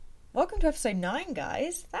Welcome to episode 9,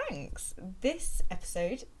 guys. Thanks. This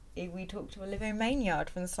episode, we talked to Olivia Maynard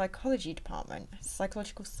from the psychology department.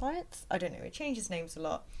 Psychological science? I don't know, it changes names a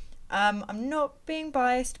lot. I'm not being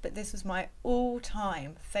biased, but this was my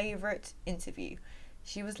all-time favourite interview.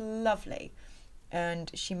 She was lovely, and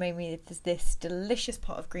she made me this delicious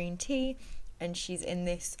pot of green tea, and she's in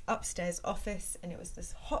this upstairs office, and it was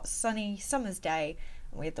this hot, sunny summer's day,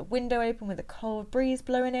 and we had the window open with a cold breeze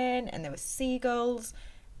blowing in, and there were seagulls,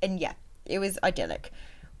 and yeah, it was idyllic.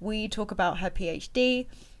 We talk about her PhD,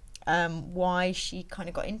 why she kind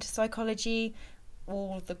of got into psychology,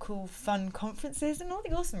 all the cool fun conferences and all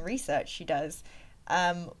the awesome research she does.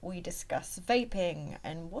 We discuss vaping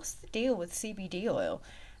and what's the deal with CBD oil,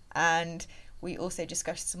 and we also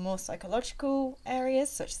discuss some more psychological areas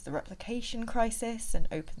such as the replication crisis and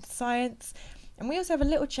open science, and we also have a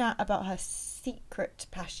little chat about her secret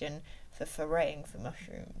passion for foraying for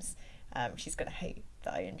mushrooms. She's going to hate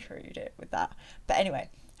that I introed it with that, but anyway,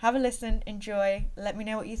 have a listen, enjoy, let me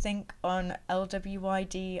know what you think on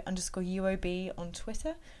LWYD_UOB on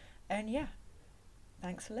Twitter. And yeah,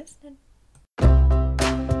 thanks for listening.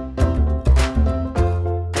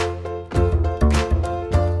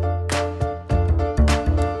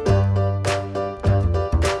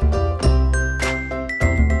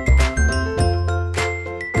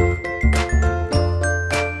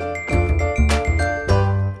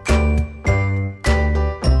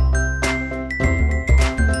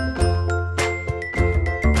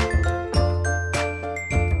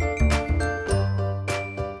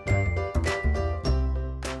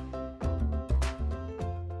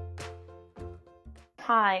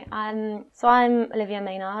 Hi, I'm Olivia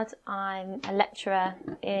Maynard. I'm a lecturer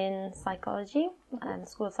in psychology,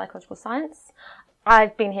 School of Psychological Science.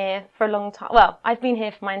 I've been here for a long time. Well, I've been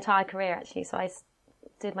here for my entire career, actually. So I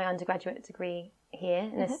did my undergraduate degree here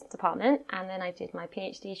in this department, and then I did my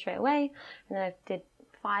PhD straight away, and then I did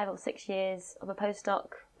 5 or 6 years of a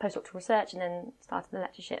postdoctoral research, and then started the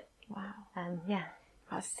lectureship. Wow. Yeah.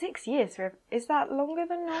 6 years, is that longer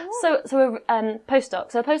than normal? So a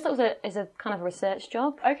postdoc. So a postdoc is a kind of a research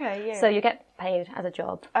job. Okay, yeah. So you get paid as a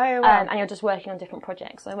job. Oh, wow. And you're just working on different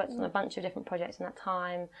projects. So I worked on a bunch of different projects in that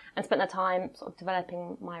time, and spent that time sort of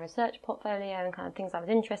developing my research portfolio and kind of things I was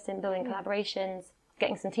interested in, building collaborations,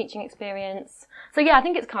 getting some teaching experience. So yeah, I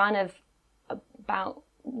think it's kind of about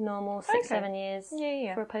normal 6-7 years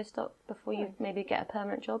for a postdoc before you maybe get a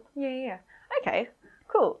permanent job. Yeah. Okay.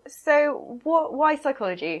 Cool. So, why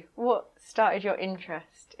psychology? What started your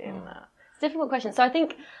interest in that? It's a difficult question. So I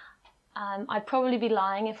think I'd probably be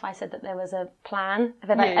lying if I said that there was a plan. If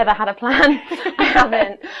I ever had a plan, I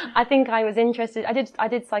haven't. I think I was interested. I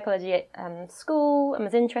did psychology at school and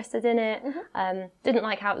was interested in it. Didn't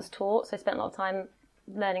like how it was taught, so I spent a lot of time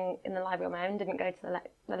learning in the library on my own. Didn't go to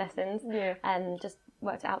the lessons. And just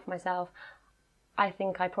worked it out for myself. I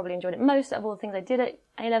think I probably enjoyed it most out of all the things I did at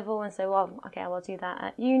A-level, and so, I'll do that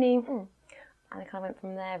at uni. And I kind of went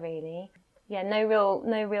from there, really. Yeah, no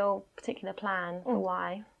real particular plan for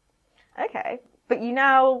why. Okay. But you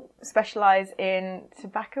now specialise in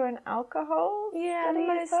tobacco and alcohol? Yeah,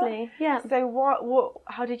 mostly. Yeah. So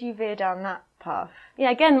how did you veer down that path?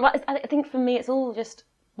 Yeah, again, I think for me it's all just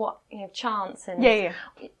chance and... Yeah.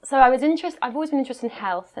 So I've always been interested in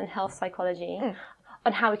health and health psychology.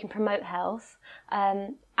 On how we can promote health.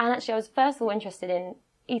 And actually I was first of all interested in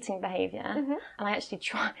eating behaviour. And I actually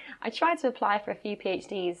tried to apply for a few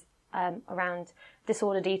PhDs around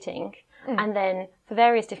disordered eating, and then for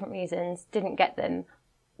various different reasons didn't get them.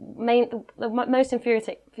 The most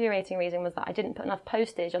infuriating reason was that I didn't put enough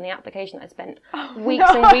postage on the application that I spent weeks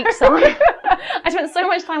and weeks on. I spent so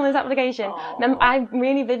much time on this application. I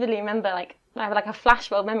really vividly remember, I have a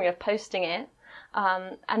flashbulb memory of posting it.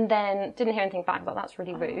 And then didn't hear anything back. Thought that's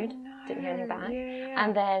really rude. Didn't hear anything back.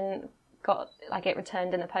 And then got it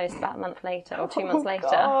returned in the post about a month later or 2 months later.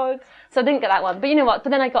 God. So I didn't get that one. But you know what? But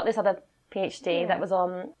then I got this other PhD that was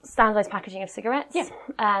on standardised packaging of cigarettes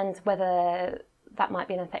and whether that might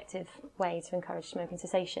be an effective way to encourage smoking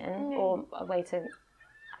cessation or a way to,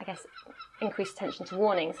 I guess, increase attention to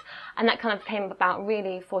warnings. And that kind of came about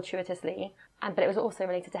really fortuitously. But it was also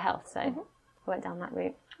related to health. So I went down that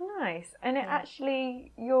route. Nice. And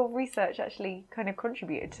your research actually kind of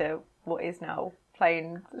contributed to what is now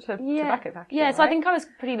plain tobacco packaging. Yeah, so I think I was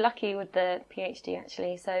pretty lucky with the PhD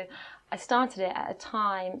actually. So I started it at a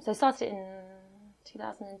time, so I started it in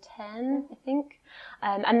 2010, I think.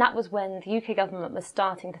 And that was when the UK government was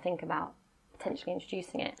starting to think about potentially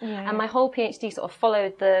introducing it. And my whole PhD sort of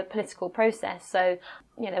followed the political process. So,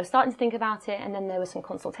 they were starting to think about it, and then there were some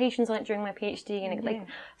consultations on it during my PhD, and it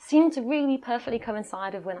seemed to really perfectly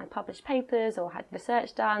coincide with when I published papers or had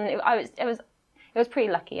research done. it was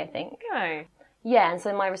pretty lucky, I think. No. Yeah, and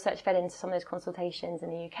so my research fed into some of those consultations in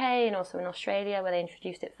the UK and also in Australia where they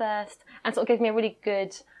introduced it first, and sort of gave me a really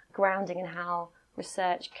good grounding in how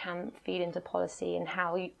research can feed into policy and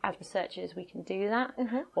how, as researchers, we can do that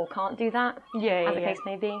or can't do that, as the case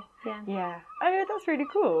may be. Yeah. Oh, that's really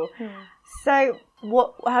cool. So,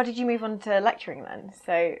 how did you move on to lecturing then?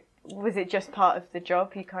 So, was it just part of the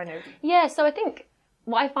job? You kind of... Yeah, so I think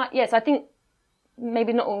I think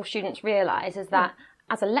maybe not all students realise is that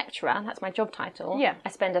as a lecturer, that's my job title. Yeah. I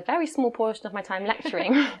spend a very small portion of my time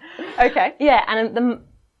lecturing. Okay. Yeah, and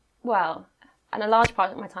a large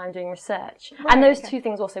part of my time doing research. Right, and those two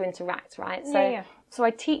things also interact, right? So, so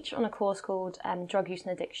I teach on a course called Drug Use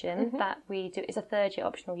and Addiction that we do. It's a third-year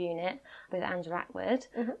optional unit with Angela Atwood.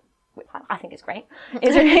 Which I think it's great.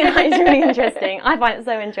 It's really interesting. I find it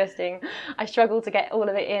so interesting. I struggle to get all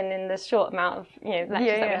of it in the short amount of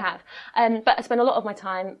lectures that we have. But I spend a lot of my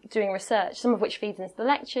time doing research, some of which feeds into the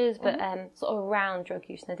lectures, but sort of around drug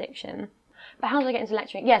use and addiction. But how did I get into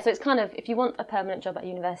lecturing? Yeah, so it's kind of, if you want a permanent job at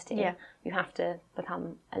university, you have to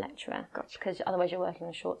become a lecturer. Gotcha. Because otherwise you're working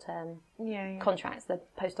on short-term contracts, the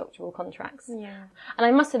postdoctoral contracts. Yeah. And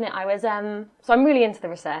I must admit, I was, so I'm really into the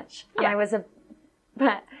research. And I was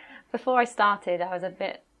but before I started, I was a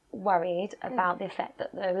bit worried about the effect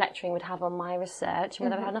that the lecturing would have on my research, and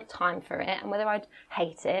whether I had enough time for it, and whether I'd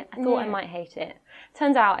hate it. I thought I might hate it.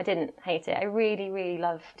 Turns out I didn't hate it. I really, really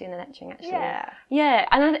love doing the lecturing, actually. Yeah.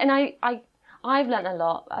 And I've learned a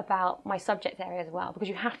lot about my subject area as well, because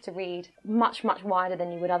you have to read much, much wider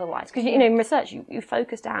than you would otherwise. Because, in research, you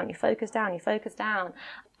focus down,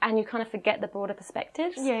 and you kind of forget the broader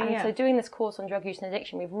perspectives. So doing this course on drug use and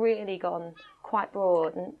addiction, we've really gone quite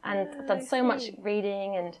broad and done so much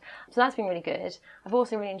reading, and so that's been really good. I've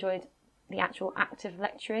also really enjoyed the actual active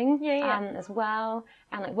lecturing as well,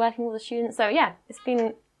 and like working with the students. So it's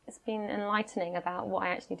been enlightening about what I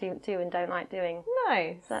actually do and don't like doing.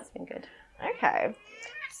 Nice. So that's been good. Okay.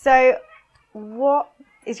 So what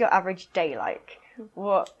is your average day like?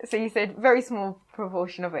 So you said very small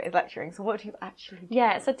proportion of it is lecturing. So what do you actually do?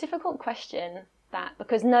 Yeah, it's a difficult question,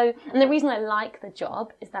 and the reason I like the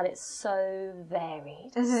job is that it's so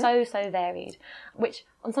varied. So varied. Which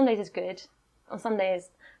on some days is good. On some days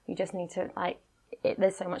you just need to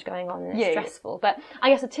there's so much going on and it's stressful. But I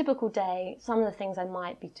guess a typical day, some of the things I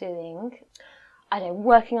might be doing, I don't know,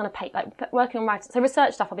 working on a paper, working on writing. So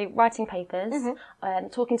research stuff, I'll be writing papers,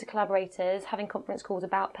 talking to collaborators, having conference calls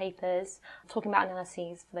about papers, talking about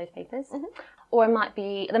analyses for those papers. Or it might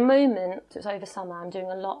be, at the moment, it's over summer, I'm doing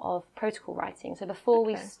a lot of protocol writing. So before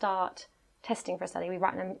we start testing for a study, we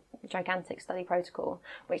write a gigantic study protocol,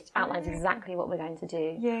 which outlines exactly what we're going to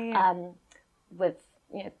do with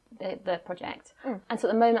the project. And so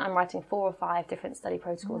at the moment I'm writing 4 or 5 different study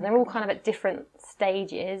protocols. They're all kind of at different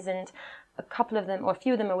stages, and a couple of them, or a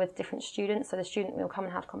few of them, are with different students. So the student will come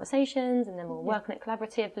and have conversations, and then we'll work on it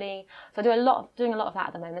collaboratively. So I doing a lot of that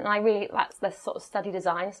at the moment. And I really, that's the sort of study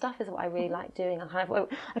design stuff is what I really like doing. I kind of,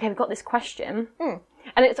 okay, we've got this question.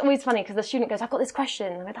 And it's always funny because the student goes, I've got this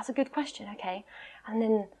question. I'm like, that's a good question, okay.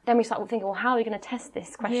 And then we start thinking, well, how are we going to test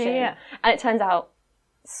this question? And it turns out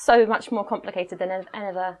so much more complicated than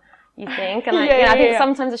ever you think. And I think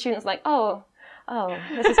sometimes the student's like, I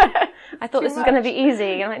thought this was going to be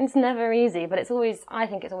easy. And it's never easy, but I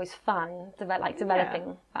think it's always fun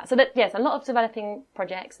developing that. So a lot of developing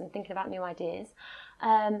projects and thinking about new ideas.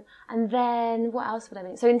 And then what else would I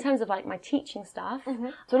mean? So in terms of my teaching stuff,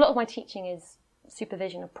 so a lot of my teaching is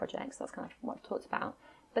supervision of projects. That's kind of what I've talked about.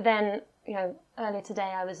 But then, earlier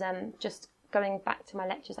today I was just going back to my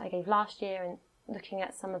lectures I gave last year and looking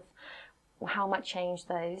at some of how I might change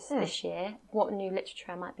those this year, what new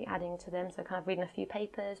literature I might be adding to them. So kind of reading a few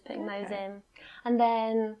papers, putting those in. And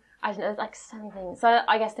then, I don't know, so many things. So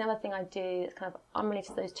I guess the other thing I do that's kind of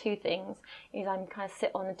unrelated to those two things is I'm kind of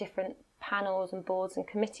sit on the different panels and boards and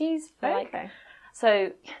committees for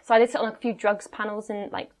So I did sit on a few drugs panels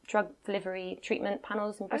and drug delivery treatment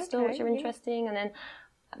panels in Bristol, which are interesting. And then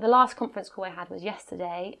the last conference call I had was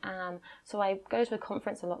yesterday. So I go to a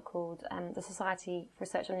conference a lot called the Society for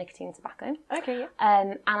Research on Nicotine and Tobacco.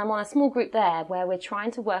 And I'm on a small group there where we're trying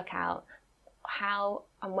to work out how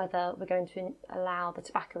and whether we're going to allow the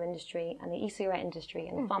tobacco industry and the e-cigarette industry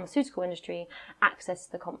and the pharmaceutical industry access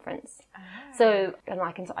to the conference. So, and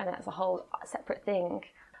I know it's a whole separate thing.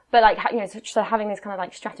 But so having these kind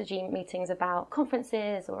of strategy meetings about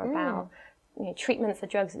conferences or about treatments for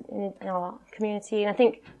drugs in our community, and I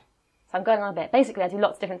think so I'm going on a bit. Basically, I do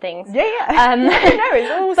lots of different things. No,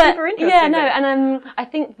 it's all super interesting. And I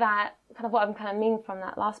think that kind of what I'm kind of mean from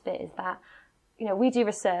that last bit is that we do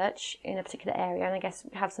research in a particular area, and I guess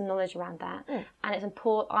we have some knowledge around that. And it's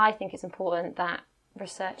important. I think it's important that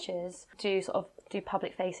researchers do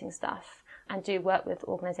public facing stuff and do work with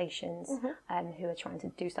organisations who are trying to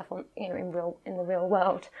do stuff on in the real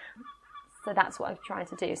world. So that's what I'm trying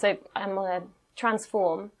to do. So I'm on a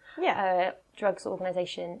Transform, a drugs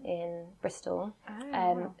organisation in Bristol,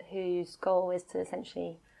 whose goal is to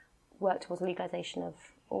essentially work towards legalisation of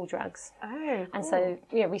all drugs. Oh, cool. And so,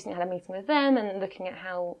 recently had a meeting with them and looking at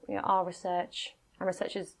how our research and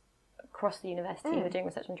researchers across the university who are doing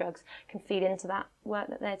research on drugs can feed into that work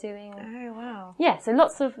that they're doing. Oh, wow. Yeah, so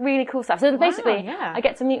lots of really cool stuff. So basically, I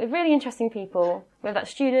get to meet with really interesting people, whether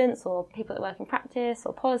that's students or people that work in practice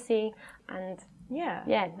or policy, and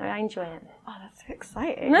I enjoy it. Oh, that's so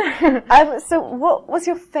exciting. So what was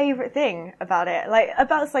your favourite thing about it? Like,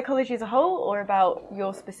 about psychology as a whole, or about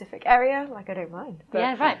your specific area? Like, I don't mind. But...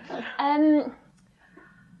 Yeah, right.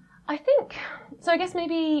 I think, so I guess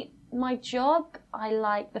maybe my job, I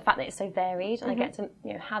like the fact that it's so varied, and I get to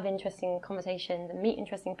have interesting conversations and meet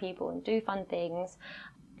interesting people and do fun things.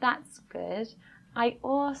 That's good. I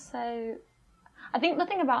think the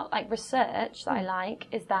thing about like research that I like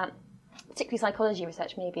is that, particularly psychology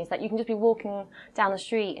research maybe, is that you can just be walking down the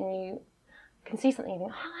street and you can see something and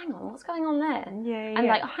think, oh, hang on, what's going on there? And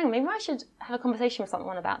like, oh, hang on, maybe I should have a conversation with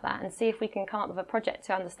someone about that and see if we can come up with a project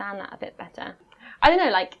to understand that a bit better. I don't know,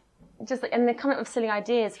 like, just like, and they come up with silly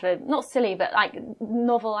ideas for, not silly, but like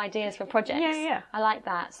novel ideas for projects. I like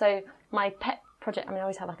that. So my pet project, I mean, I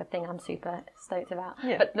always have like a thing I'm super stoked about.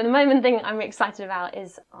 But the moment thing I'm excited about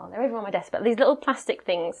is, they're over on my desk, but these little plastic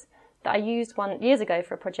things that I used years ago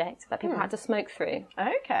for a project that people had to smoke through.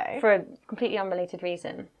 Okay. For a completely unrelated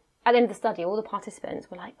reason. At the end of the study, all the participants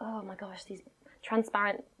were like, oh my gosh, these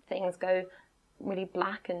transparent things go really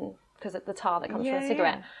black, and because of the tar that comes from a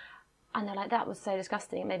cigarette. And they're like, that was so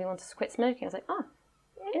disgusting. It made me want to quit smoking. I was like, oh,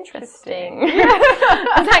 interesting.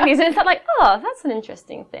 Exactly. So it's like, oh, that's an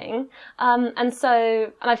interesting thing. And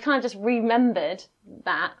I've kind of just remembered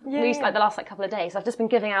that like the last couple of days. I've just been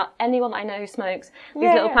giving out anyone that I know who smokes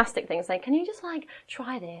these little plastic things, saying, can you just like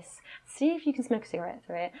try this? See if you can smoke a cigarette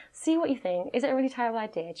through it. See what you think. Is it a really terrible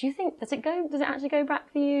idea? Do you think, does it actually go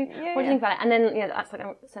back for you? What do you think about it? And then, that's like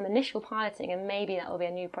some initial piloting, and maybe that will be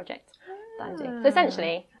a new project that I'm doing. So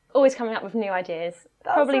essentially, always coming up with new ideas.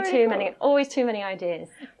 That's probably really always too many ideas.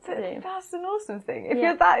 That's an awesome thing. If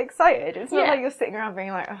you're that excited, it's not like you're sitting around being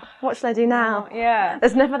like, oh, what should I do now? Yeah.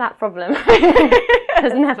 There's never that problem.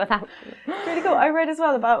 There's never that problem. Really cool. I read as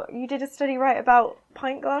well about, you did a study, about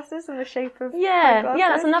pint glasses and the shape of pint glasses. Yeah,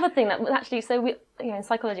 that's another thing that actually, so we, in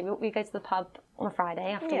psychology, we go to the pub on a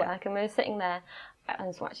Friday after work, and we were sitting there,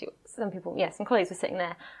 and so actually some colleagues were sitting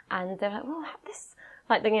there, and they were like, well, this...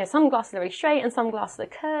 Like, some glasses are really straight and some glasses are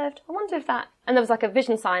curved. I wonder if that... And there was like a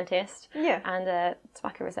vision scientist and a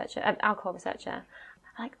tobacco researcher, alcohol researcher.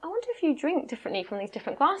 Like, I wonder if you drink differently from these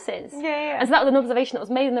different glasses. And so that was an observation that was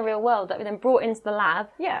made in the real world that we then brought into the lab.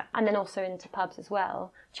 And then also into pubs as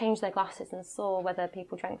well. Changed their glasses and saw whether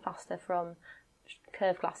people drank faster from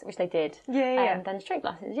curved glasses, which they did. And then straight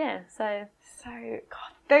glasses, So,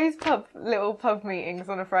 God, those little pub meetings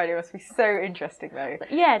on a Friday must be so interesting, though.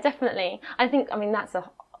 Yeah, definitely. I think, I'm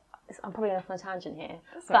probably going off on a tangent here,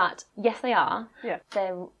 but yes, they are.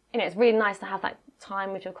 They're, it's really nice to have that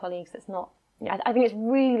time with your colleagues. It's not, I think it's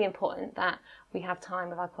really important that we have time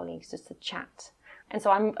with our colleagues just to chat. And so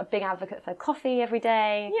I'm a big advocate for coffee every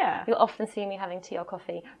day. You'll often see me having tea or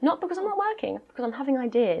coffee, not because I'm not working, because I'm having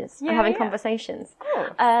ideas and having conversations.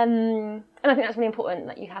 And I think that's really important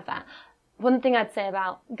that you have that. One thing I'd say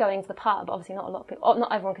about going to the pub, obviously not a lot of people,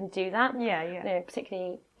 not everyone can do that.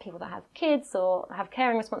 Particularly people that have kids or have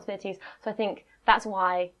caring responsibilities. So I think that's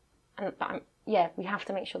why, we have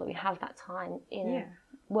to make sure that we have that time in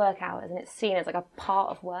work hours, and it's seen as like a part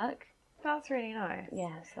of work. That's really nice.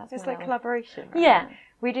 Yeah, so that's it's like collaboration. Right? Yeah.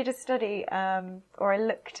 We did a study, or I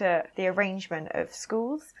looked at the arrangement of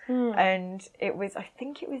schools, and I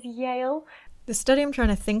think it was Yale. The study I'm trying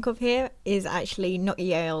to think of here is actually not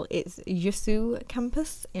Yale, it's Jussieu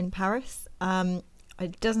campus in Paris.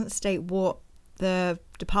 It doesn't state what the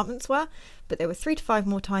departments were, but they were 3 to 5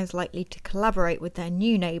 more times likely to collaborate with their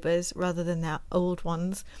new neighbours rather than their old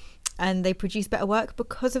ones. And they produced better work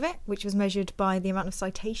because of it, which was measured by the amount of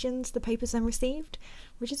citations the papers then received,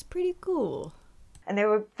 which is pretty cool. And they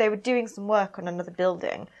were doing some work on another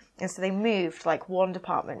building, and so they moved like one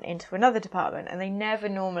department into another department, and they never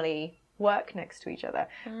normally work next to each other.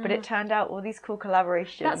 But it turned out all these cool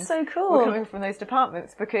collaborations That's so cool. were coming from those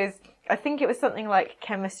departments, because I think it was something like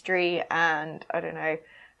chemistry and, I don't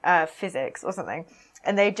know, physics or something.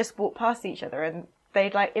 And they just walked past each other, and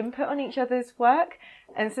they'd like input on each other's work.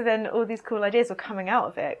 And so then all these cool ideas were coming out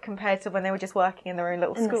of it compared to when they were just working in their own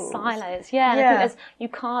little schools. The silos, yeah. And I think you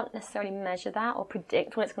can't necessarily measure that or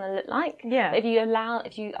predict what it's going to look like. Yeah. But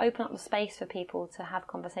if you open up the space for people to have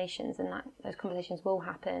conversations, and those conversations will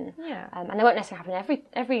happen. Yeah. And they won't necessarily happen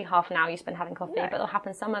every half an hour you spend having coffee, No. but they'll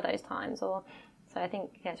happen some of those times. So I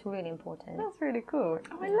think, it's really important. That's really cool.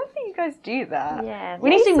 Oh, I love that you guys do that. Yeah. We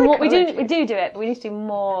need to do more. We do it, but we need to do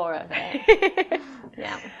more of it.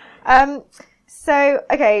 Yeah. So,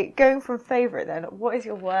 okay, going from favourite then, what is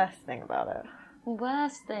your worst thing about it?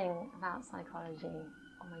 Worst thing about psychology?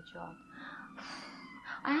 Oh my God.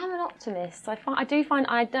 I am an optimist. I do find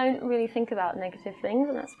I don't really think about negative things,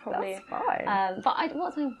 and that's probably... That's fine. But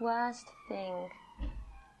what's my worst thing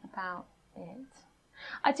about it?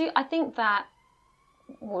 I think that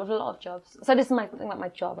with a lot of jobs... So this is my thing about my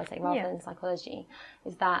job, I say, rather than psychology,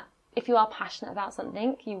 is that if you are passionate about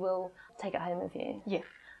something, you will take it home with you. Yeah.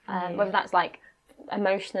 Whether that's like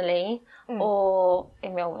emotionally or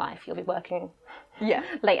in real life, you'll be working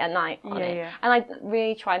late at night on it. Yeah. And I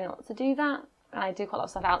really try not to do that. And I do quite a lot of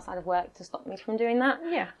stuff outside of work to stop me from doing that.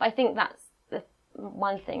 Yeah. But I think that's the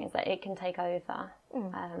one thing, is that it can take over.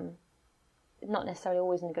 Not necessarily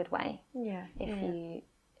always in a good way. Yeah.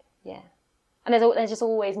 And there's just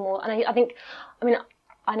always more. And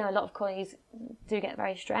I know a lot of colleagues do get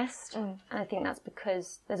very stressed, and I think that's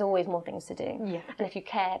because there's always more things to do. Yeah. And if you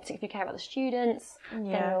care, particularly if you care about the students,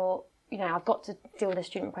 then I've got to deal with the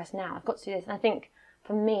student request now. I've got to do this. And I think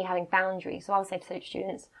for me, having boundaries, so I'll say to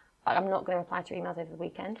students, I'm not going to reply to emails over the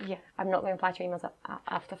weekend. Yeah. I'm not going to reply to emails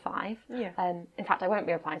after 5. Yeah. In fact, I won't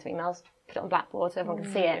be replying to emails. Put it on Blackboard so everyone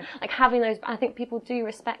can see it. Like having those, I think people do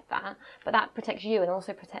respect that, but that protects you and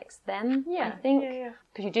also protects them. Yeah. I think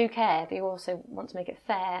because you do care, but you also want to make it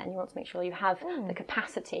fair, and you want to make sure you have the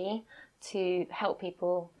capacity to help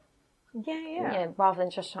people. Yeah. Rather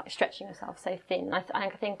than just stretching yourself so thin. I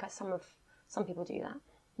think some people do that.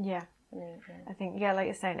 Yeah. I think, like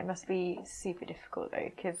you're saying, it must be super difficult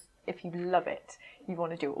though, because if you love it, you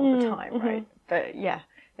want to do it all the time, right? But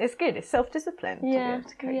it's good. It's self-discipline to be able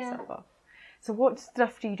to cut yourself off. So what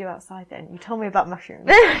stuff do you do outside then? You told me about mushrooms,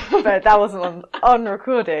 but that wasn't on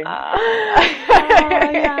recording.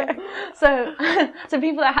 So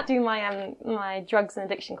people that do my drugs and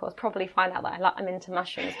addiction course probably find out that I'm into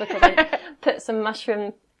mushrooms, because I put some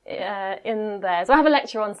mushroom in there. So I have a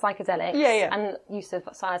lecture on psychedelics and use of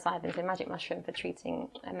psilocybin, so magic mushroom, for treating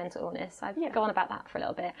mental illness. I go on about that for a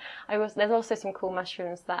little bit. There's also some cool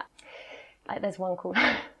mushrooms that, like, there's one called...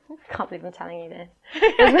 I can't believe I'm telling you this.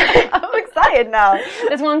 I'm excited now.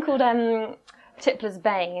 There's one called Tipler's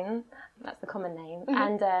Bane. That's the common name.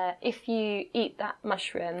 And if you eat that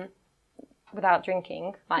mushroom without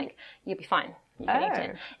drinking, you'll be fine. You can eat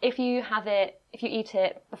it. If you eat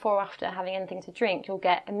it before or after having anything to drink, you'll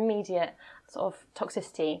get immediate sort of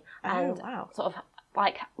toxicity and sort of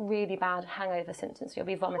like really bad hangover symptoms. You'll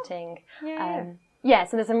be vomiting.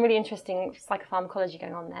 So there's some really interesting psychopharmacology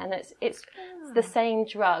going on there, and it's the same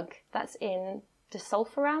drug that's in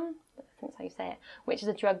disulfiram, I think that's how you say it, which is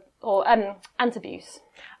a drug, or antabuse.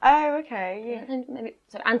 Oh, okay, yeah. Maybe,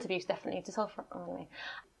 so antabuse, definitely, disulfiram, anyway.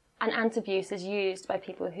 And antabuse is used by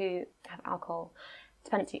people who have alcohol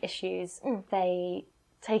dependency issues. They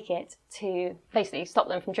take it to basically stop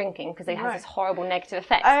them from drinking, because it has this horrible negative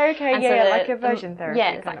effect. Oh, okay, like aversion therapy.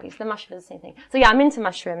 Yeah, exactly. So the mushroom is the same thing. So I'm into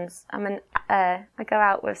mushrooms. I go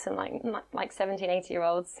out with some like 17,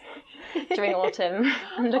 80-year-olds during autumn.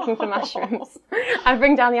 I'm looking for mushrooms. I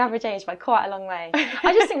bring down the average age by quite a long way.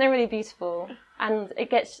 I just think they're really beautiful, and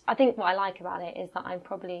I think what I like about it is that I'm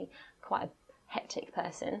probably quite a hectic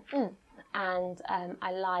person, and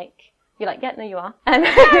I like. You're like, no, you are. No,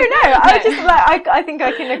 I was just like, I think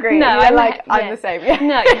I can agree. No, I'm the same. Yeah.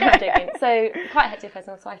 No, you're not joking. So quite a hectic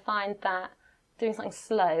person. So I find that doing something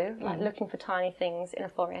slow, like looking for tiny things in a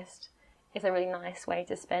forest, is a really nice way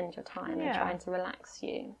to spend your time and trying to relax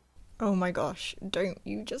you. Oh my gosh, don't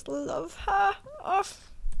you just love her? Oh.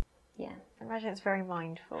 Yeah. I imagine it's very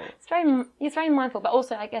mindful. It's very mindful, but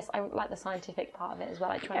also I guess I like the scientific part of it as well,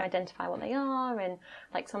 like trying to identify what they are, and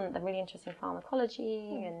like some of the really interesting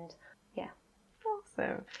pharmacology and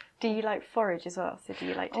Awesome. Do you like forage as well? So do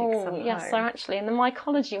you like take some yes, home? so actually in the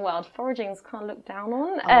mycology world, foraging is kind of looked down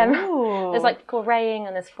on. There's like foraying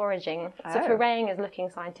and there's foraging. So foraying is looking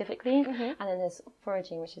scientifically, and then there's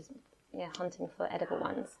foraging, which is hunting for edible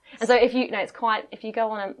ones. And so if you go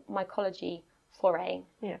on a mycology foray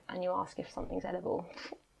and you ask if something's edible,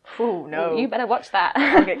 oh no! You better watch that.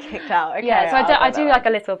 I'll get kicked out. Okay, so I do like a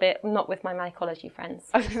little bit, not with my mycology friends.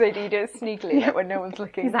 I was going to say, do you do it sneakily, like when no one's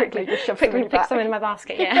looking? Exactly. Just shove pick some in my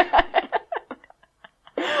basket. Yeah.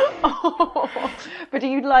 But do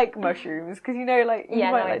you like mushrooms? Because you know, like, you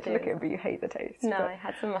Yeah, might no, I like to do. look at it, but you hate the taste. No, but I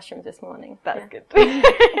had some mushrooms this morning. that's Yeah.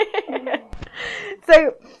 good.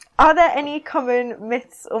 So, are there any common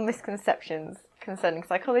myths or misconceptions concerning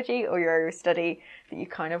psychology or your area of study that you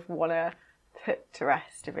kind of want to put to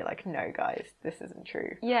rest to be like, no, guys, this isn't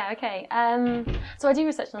true? Yeah, okay. So I do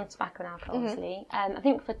research on tobacco and alcohol, obviously. I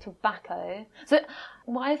think for tobacco, so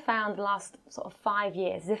what I've found the last sort of 5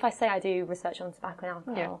 years is if I say I do research on tobacco and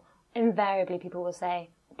alcohol, invariably people will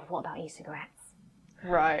say, but what about e-cigarettes?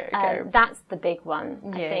 Right, okay. That's the big one,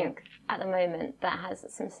 I Yeah. think, at the moment, that has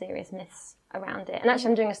some serious myths around it. And actually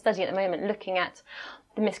I'm doing a study at the moment looking at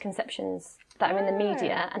the misconceptions that are in the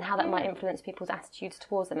media and how that might influence people's attitudes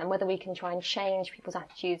towards them, and whether we can try and change people's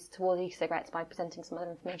attitudes towards e-cigarettes by presenting some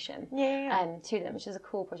other information to them, which is a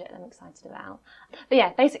cool project I'm excited about. But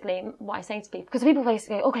yeah, basically what I say to people, because people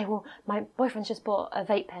basically go, okay, well, my boyfriend's just bought a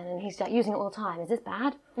vape pen and he's like using it all the time, is this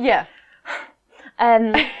bad? Yeah.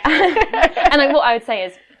 And what I would say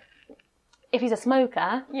is, if he's a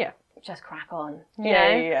smoker, Yeah. just crack on. We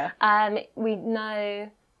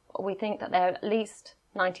think that they're at least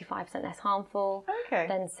 95% less harmful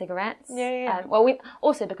than cigarettes.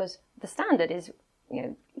 Also because the standard is,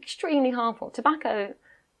 extremely harmful. Tobacco,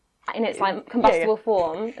 in its like combustible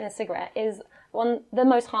form in a cigarette, is the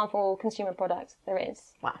most harmful consumer product there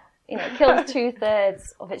is. Wow. It kills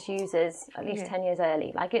 2/3 of its users at least 10 years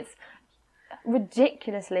early. Like, it's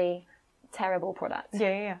ridiculously terrible product.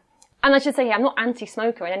 And I should say here, I'm not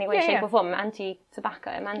anti-smoker in any way, shape or form. I'm anti-tobacco.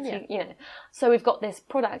 I'm So we've got this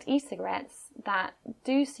product, e-cigarettes, that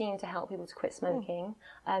do seem to help people to quit smoking,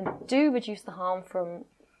 do reduce the harm from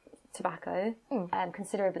tobacco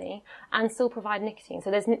considerably, and still provide nicotine. So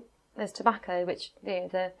there's tobacco, which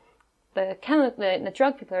the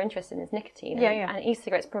drug people are interested in is nicotine, and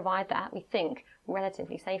e-cigarettes provide that, we think,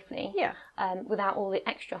 relatively safely, without all the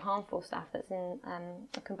extra harmful stuff that's in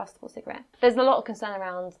a combustible cigarette. There's a lot of concern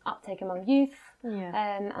around uptake among youth,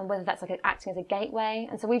 and whether that's like acting as a gateway.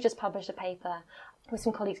 And so we've just published a paper with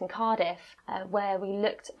some colleagues in Cardiff where we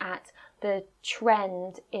looked at the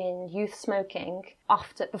trend in youth smoking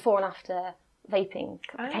before and after vaping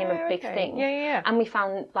became a big thing. And we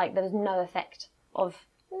found like there was no effect of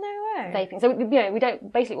vaping. So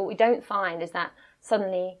what we don't find is that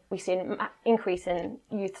suddenly we see an increase in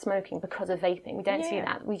youth smoking because of vaping. We don't see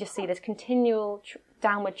that. We just see this continual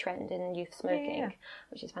downward trend in youth smoking,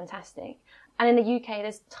 which is fantastic. And in the UK,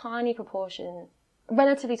 there's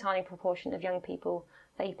relatively tiny proportion of young people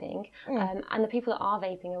vaping, and the people that are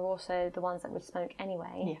vaping are also the ones that would smoke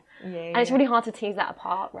anyway. And it's really hard to tease that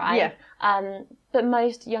apart, right? But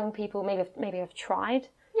most young people maybe have tried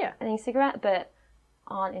an e-cigarette, but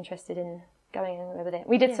aren't interested in going anywhere with it.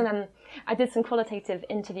 We did I did some qualitative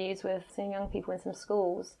interviews with some young people in some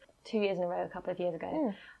schools 2 years in a row, a couple of years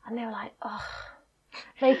ago, and they were like, "Oh,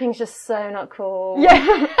 vaping's just so not cool."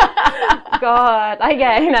 God,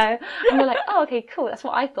 and we're like, "Oh, okay, cool. That's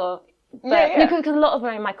what I thought." But because a lot of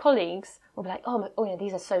my colleagues will be like, "Oh,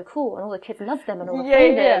 these are so cool, and all the kids love them, and all the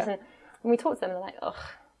flavours." And when we talk to them, they're like, "Oh,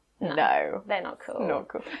 no, they're not cool." Not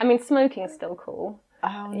cool. I mean, smoking's still cool.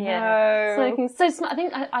 Oh no! Smoking. So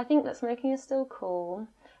I think that smoking is still cool,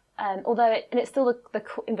 although it's still the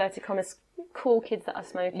inverted commas cool kids that are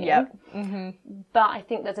smoking. But I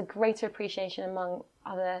think there's a greater appreciation among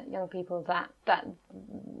other young people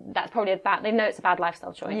that's probably they know it's a bad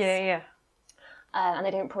lifestyle choice. And they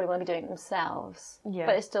don't probably want to be doing it themselves.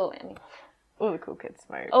 But it's still, all the cool kids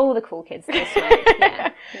smoke. All the cool kids still smoke.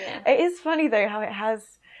 It is funny though how it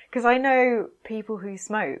has. Because I know people who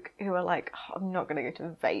smoke who are like, oh, I'm not going to go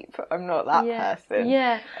to vape. I'm not that person.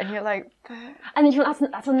 And you're like... And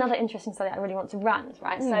that's another interesting study I really want to run,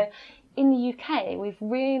 right? So in the UK, we've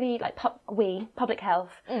really, Public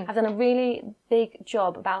Health, have done a really big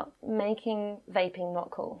job about making vaping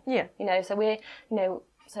not cool.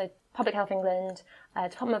 So Public Health England,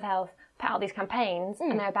 Department of Health, put out these campaigns,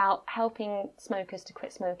 and they're about helping smokers to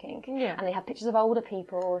quit smoking. And they have pictures of older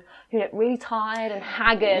people who look really tired and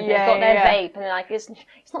haggard. They've got their vape, and they're like, it's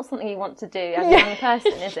not something you want to do as a young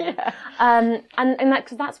person, is it? And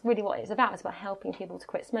because that's really what it's about. It's about helping people to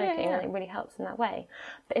quit smoking, and it really helps in that way.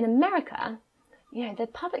 But in America, the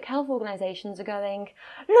public health organisations are going,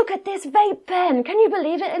 look at this vape pen. Can you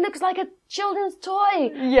believe it? It looks like a children's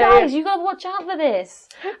toy. Guys, you got to watch out for this.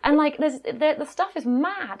 And the stuff is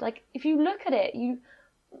mad. Like, if you look at it,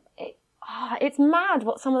 it's mad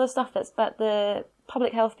what some of the stuff that the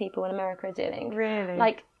public health people in America are doing. Really?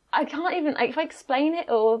 Like, I can't even, if I explain it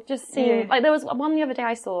or just see, like there was one the other day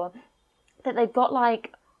I saw that they've got I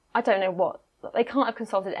don't know what they can't have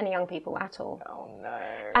consulted any young people at all. Oh no.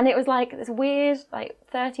 And it was like this weird, like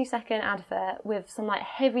 30-second advert with some like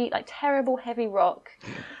heavy, like terrible heavy rock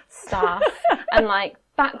stuff and like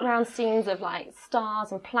background scenes of like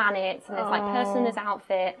stars and planets and this like person in this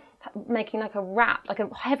outfit making like a rap, like a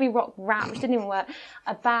heavy rock rap, which didn't even work,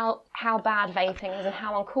 about how bad vaping is and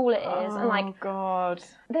how uncool it is. And like, God.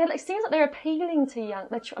 they're like, seems like they're appealing to young,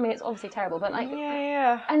 I mean, it's obviously terrible, but like,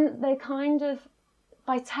 Yeah. and they kind of,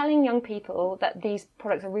 by telling young people that these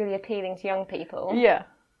products are really appealing to young people, Yeah.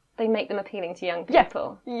 they make them appealing to young Yeah.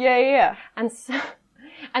 people. Yeah. And so,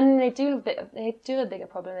 and they do a bigger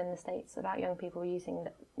problem in the States about young people using,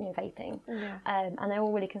 vaping. Yeah. And they're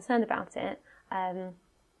all really concerned about it.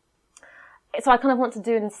 So I kind of want to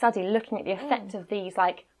do a study looking at the effect of these,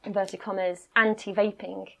 like, inverted commas,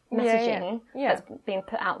 anti-vaping messaging that's being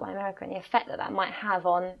put out by America and the effect that might have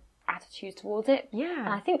on attitudes towards it.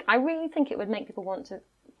 Yeah. And I really think it would make people want to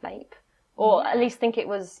vape, or at least think it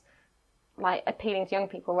was, like, appealing to young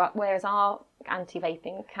people, whereas our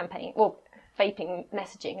anti-vaping campaign, or vaping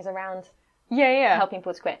messaging is around helping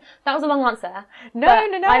people to quit. That was a long answer. No,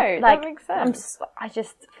 that makes sense. I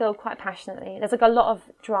just feel quite passionately. There's like a lot of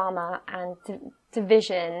drama and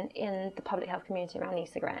division in the public health community around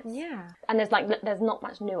e-cigarettes. Yeah. And there's not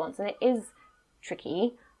much nuance, and it is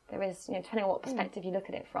tricky. There is, depending on what perspective you look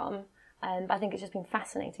at it from. But I think it's just been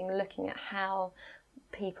fascinating looking at how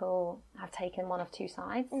people have taken one of two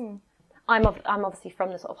sides. I'm obviously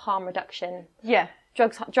from the sort of harm reduction. Yeah.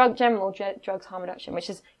 Drugs harm reduction, which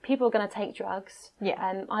is people are going to take drugs,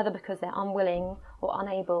 either because they're unwilling or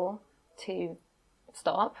unable to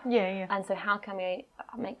stop. Yeah. And so how can we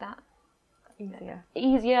make that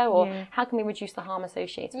easier, or how can we reduce the harm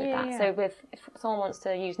associated with that? Yeah. So if someone wants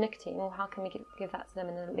to use nicotine, well, how can we give that to them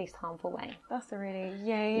in the least harmful way? That's a really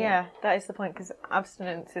that is the point, because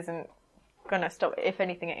abstinence isn't going to stop. If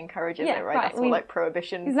anything, it encourages it, right? That's what like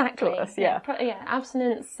prohibition taught us.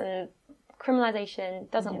 Abstinence and criminalisation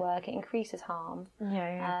doesn't work. It increases harm.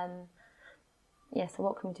 So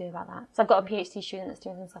what can we do about that? So I've got a PhD student that's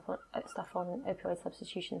doing some stuff on opioid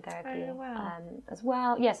substitution therapy as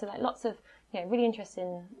well. Yeah, so like lots of really interested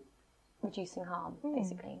in reducing harm,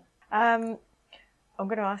 basically. I'm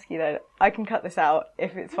going to ask you though, I can cut this out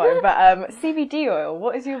if it's fine, but CBD oil,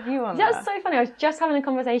 what is your view on that? That's so funny. I was just having a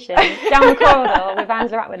conversation down the corridor with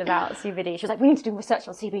Angela Atwood about CBD. She was like, we need to do research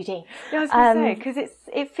on CBD. Yeah, I was going to say, because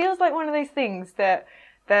it feels like one of those things that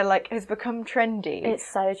they're like has become trendy. It's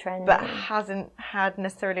so trendy. But hasn't had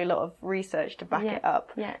necessarily a lot of research to back it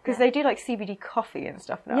up. Because they do like CBD coffee and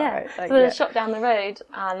stuff now, right? Like, so there's a shop down the road,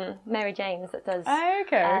 Mary Jane's, that does,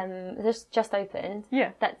 just opened,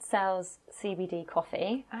 that sells CBD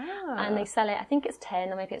coffee. And they sell it, I think it's 10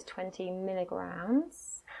 or maybe it's 20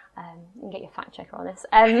 milligrams. You can get your fact checker on this.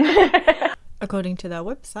 According to their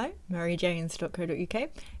website, maryjanes.co.uk,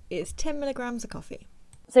 it's 10 milligrams of coffee.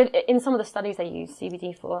 So in some of the studies they use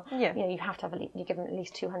CBD for, you have to have you give them at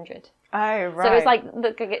least 200. Oh, right. So it's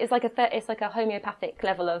like a homeopathic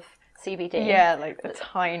level of CBD. Yeah, like the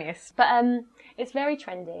tiniest. But it's very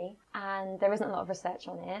trendy, and there isn't a lot of research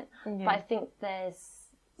on it. But I think there's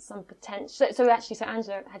some potential. So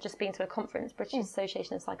Angela had just been to a conference, British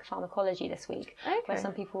Association of Psychopharmacology, this week, where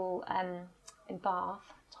some people in Bath,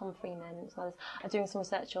 Tom Freeman as well, are doing some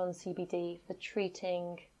research on CBD for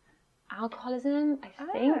treating alcoholism, I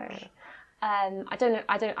think. I don't know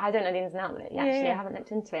the ins and outs of it yet, actually. I haven't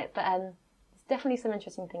looked into it, but there's definitely some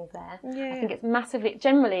interesting things there. I think it's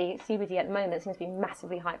generally CBD at the moment seems to be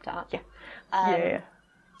massively hyped up.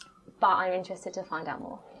 But I'm interested to find out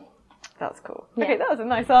more. That's cool. Okay, that was a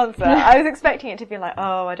nice answer. I was expecting it to be like,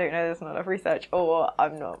 oh, I don't know, there's not enough research, or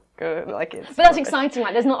I'm not good, like it's... But that's exciting,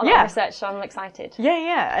 like, there's not a lot of research, so I'm excited.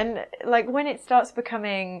 And like when it starts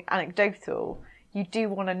becoming anecdotal, you do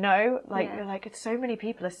want to know, you're like, so many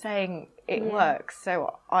people are saying it works,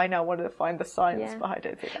 so I now want to find the science behind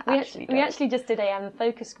it. We actually just did a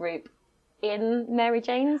focus group in Mary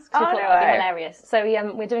Jane's, because I thought that would be hilarious. So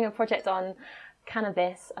we're doing a project on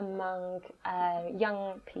cannabis among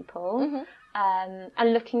young people,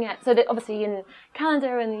 and looking at, so that obviously in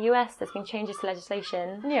Canada and the US there's been changes to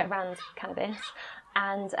legislation around cannabis.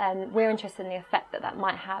 And we're interested in the effect that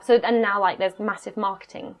might have. So, and now, there's massive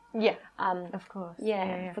marketing. Of course.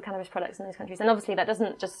 For cannabis products in those countries. And obviously that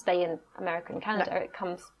doesn't just stay in America and Canada. It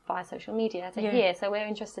comes via social media to here. So we're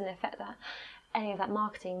interested in the effect that any of that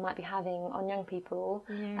marketing might be having on young people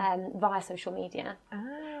via social media.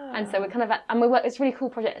 And so we're it's a really cool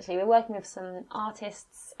project, actually. We're working with some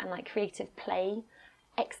artists and creative play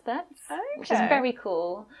experts, which is very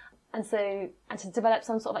cool. And so, to develop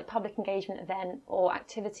some sort of public engagement event or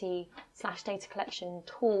activity / data collection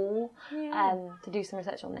tool, to do some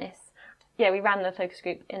research on this. we ran the focus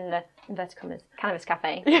group in the inverted commas cannabis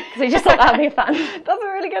cafe because we just thought that would be fun. That's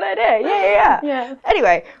a really good idea. Yeah.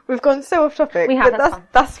 Anyway, we've gone so off topic. We have.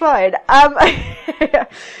 That's fine.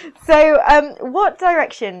 So, what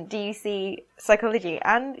direction do you see psychology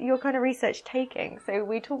and your kind of research taking? So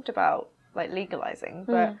we talked about like legalizing,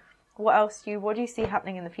 but what do you see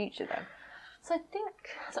happening in the future then? So I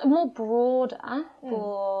think more broader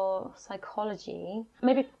for psychology,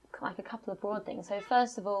 maybe like a couple of broad things. So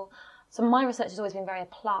first of all, so my research has always been very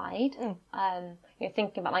applied.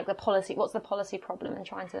 Thinking about like the policy, what's the policy problem, and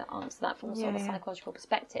trying to answer that from a sort of psychological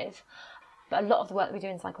perspective. But a lot of the work that we do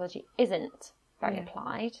in psychology isn't very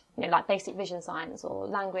applied. Like basic vision science or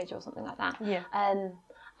language or something like that. And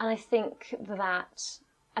I think that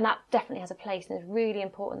definitely has a place, and it's really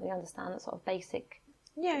important that we understand that sort of basic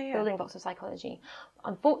building blocks of psychology.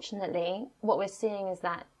 Unfortunately, what we're seeing is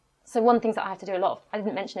that, so one thing that I have to do a lot of, I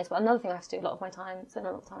didn't mention this, but another thing I have to do a lot of my time, so a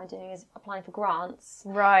lot of time I'm doing is applying for grants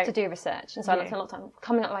to do research. And so I spend a lot of time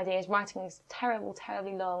coming up with ideas, writing these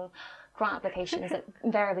terribly long grant applications that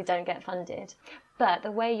invariably don't get funded. But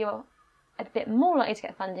the way you're a bit more likely to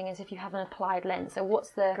get funding is if you have an applied lens. So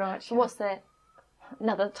what's the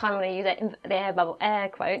another time I'm going to use the air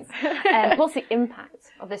quotes. What's the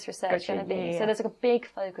impact of this research going to be? So there's like a big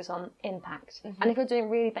focus on impact. And if you're doing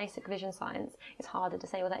really basic vision science, it's harder to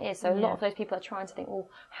say what that is. So a lot of those people are trying to think, well,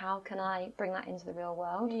 how can I bring that into the real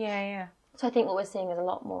world? So I think what we're seeing is a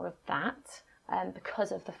lot more of that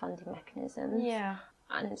because of the funding mechanisms.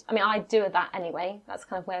 And I mean, I do that anyway. That's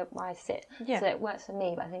kind of where I sit. So it works for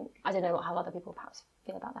me, but I don't know how other people perhaps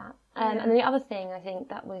feel about that. And then the other thing I think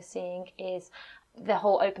that we're seeing is the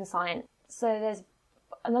whole open science. So there's,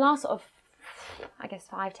 in the last sort of, I guess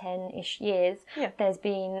 5-10-ish years, there's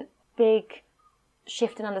been big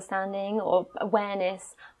shift in understanding or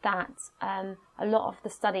awareness that a lot of the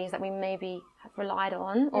studies that we maybe have relied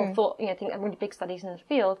on or thought, think really big studies in the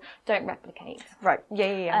field don't replicate. Right.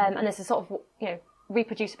 And there's a sort of,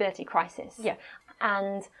 reproducibility crisis.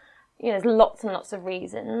 And there's lots and lots of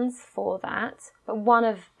reasons for that, but one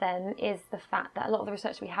of them is the fact that a lot of the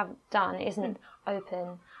research we have done isn't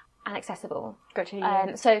open and accessible.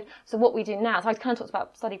 So what we do now, so I kind of talked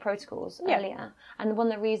about study protocols earlier, and one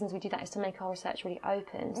of the reasons we do that is to make our research really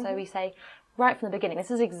open. So we say, right from the beginning, this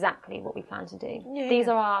is exactly what we plan to do. These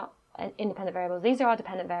are our independent variables, these are our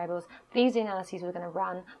dependent variables, these are the analyses we're going to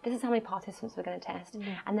run, this is how many participants we're going to test,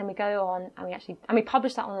 and then we go on and we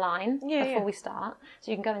publish that online before we start, so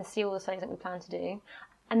you can go and see all the studies that we plan to do.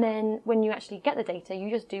 And then when you actually get the data, you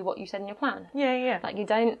just do what you said in your plan. Like you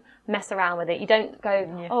don't mess around with it. You don't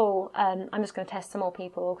go, I'm just going to test some more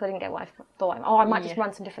people because I didn't get what I thought. I might just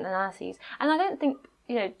run some different analyses. And I don't think,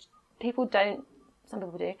 people don't, some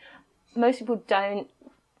people do, most people don't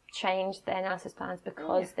change their analysis plans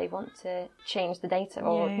because they want to change the data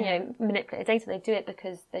or manipulate the data. They do it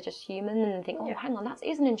because they're just human and they think, hang on, that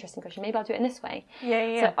is an interesting question, maybe I'll do it in this way.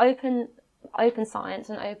 So open science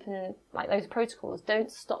and open, like, those protocols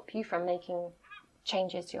don't stop you from making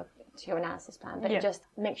changes to your analysis plan, but it just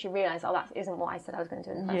makes you realise, that isn't what I said I was going to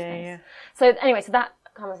do in the first place. So anyway, so that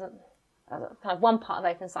comes as kind of one part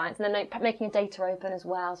of open science, and then making data open as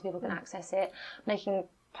well so people can access it, making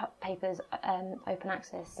papers open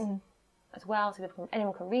access as well, so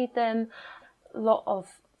anyone can read them. A lot of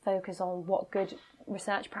focus on what good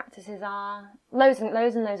research practices are. Loads and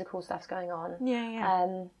loads of cool stuff's going on.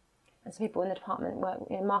 And some people in the department work.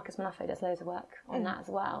 Marcus Manufo does loads of work on that as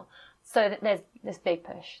well. So that there's this big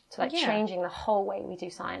push to changing the whole way we do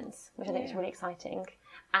science, which I think is really exciting.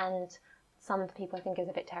 And some people I think is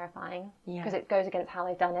a bit terrifying because it goes against how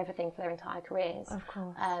they've done everything for their entire careers. Of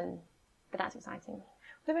course. But that's exciting.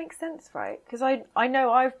 That makes sense, right? Because I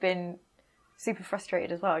know I've been super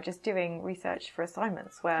frustrated as well, just doing research for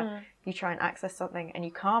assignments where you try and access something and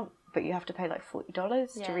you can't, but you have to pay like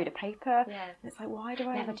 $40 to read a paper. And it's like, why do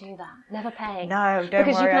I never do that? Never pay. No, don't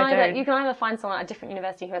because worry, you can either find someone at a different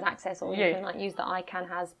university who has access, or you can use the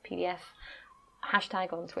ICANN-has PDF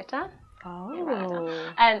hashtag on Twitter.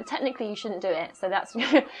 And technically you shouldn't do it, so that's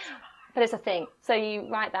but it's a thing. So you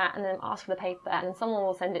write that and then ask for the paper, and then someone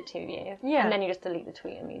will send it to you. And then you just delete the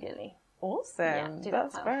tweet immediately. Awesome.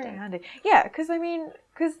 That's very handy. Yeah, because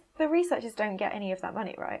the researchers don't get any of that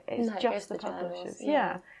money, right? It's just the publishers.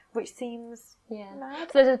 Which seems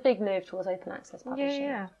mad. So there's a big move towards open access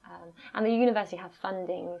publishing. And the university have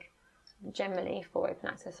funding generally for open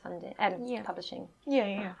access funding publishing.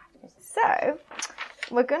 So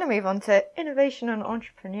we're going to move on to innovation and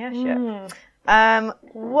entrepreneurship.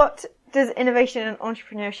 What does innovation and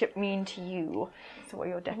entrepreneurship mean to you? So what are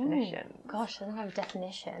your definitions? Gosh, I don't have a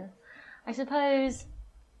definition. I suppose,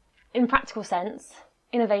 in practical sense,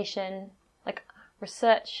 innovation, like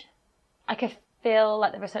research feel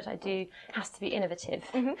like the research I do has to be innovative.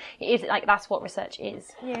 It is like, that's what research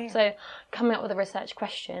is. So coming up with a research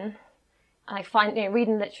question, I find,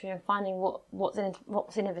 reading literature and finding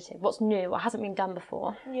what's innovative, what's new, what hasn't been done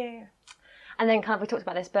before. And then kind of, we talked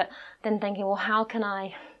about this, but then thinking, well, how can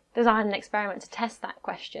I design an experiment to test that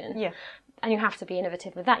question? And you have to be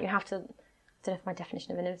innovative with that. You have to, I don't know if my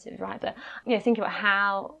definition of innovative is right, but, think about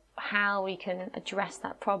how we can address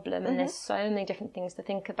that problem. And there's so many different things to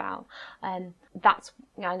think about. That's,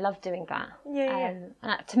 I love doing that. And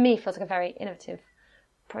that, to me, feels like a very innovative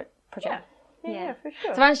project. Yeah, for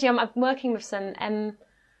sure. So actually, I'm working with some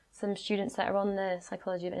students that are on the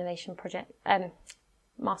Psychology of Innovation project,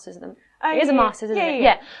 masters of them. It is a master's, isn't it?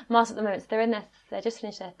 Yeah, master's at the moment. So they're just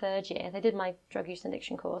finished their third year. They did my drug use and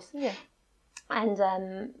addiction course.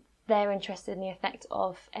 And they're interested in the effect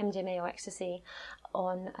of MDMA or ecstasy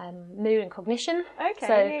on mood and cognition.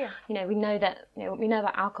 So we know that we know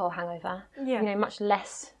about alcohol hangover. We know much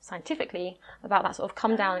less scientifically about that sort of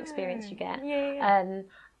come down experience you get.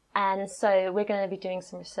 And so we're going to be doing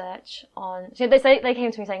some research on. So they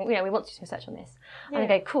came to me saying, we want to do some research on this. And I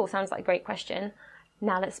go, cool, sounds like a great question.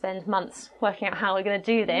 Now let's spend months working out how we're going to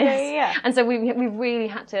do this. And so we really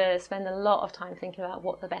had to spend a lot of time thinking about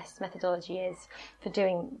what the best methodology is for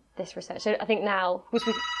doing this research. So I think now,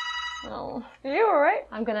 oh, are you all right?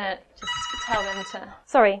 I'm going to just tell them to.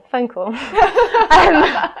 Sorry, phone call.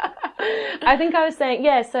 I think I was saying,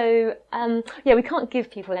 so we can't give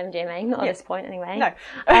people MDMA, not at this point anyway. No.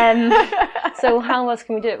 So how else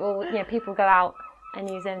can we do it? Well, people go out and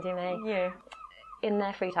use MDMA in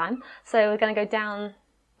their free time. So we're going to go down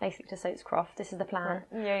basically to Soaps Croft. This is the plan.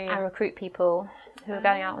 And recruit people who are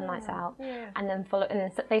going out on nights out, and then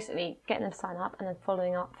basically getting them to sign up, and then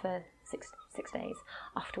following up for six days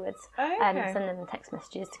afterwards. Send them text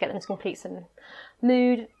messages to get them to complete some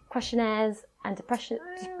mood questionnaires and depression,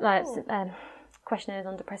 questionnaires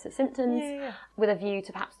on depressive symptoms, with a view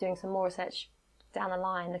to perhaps doing some more research down the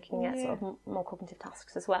line, looking at sort of more cognitive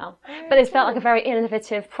tasks as well. But it's felt like a very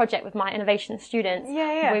innovative project with my innovation students.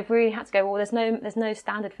 We've really had to go, well, there's no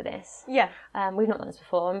standard for this. We've not done this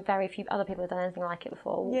before, and very few other people have done anything like it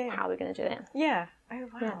before. How are we going to do it? Oh,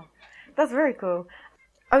 wow. That's very cool.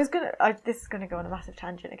 This is going to go on a massive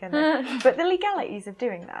tangent again, but the legalities of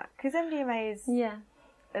doing that, because MDMA is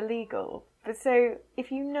illegal. But so,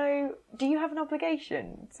 do you have an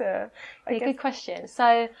obligation to? Good question.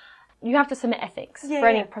 So, you have to submit ethics for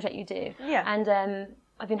any project you do. And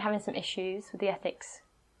I've been having some issues with the ethics,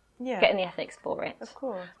 getting the ethics for it. Of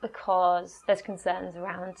course. Because there's concerns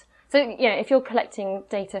around. So, if you're collecting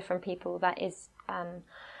data from people that is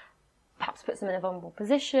perhaps puts them in a vulnerable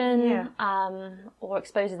position, or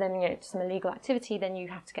exposes them, to some illegal activity, then you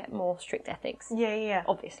have to get more strict ethics.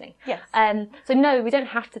 Obviously. So no, we don't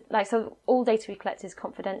have to, so all data we collect is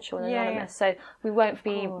confidential and anonymous, so we won't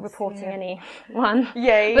be reporting anyone.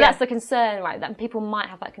 But that's the concern, right, that people might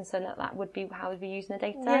have that concern that would be how we'd be using the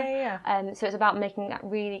data. So it's about making that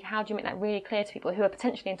how do you make that really clear to people who are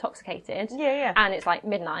potentially intoxicated, and it's like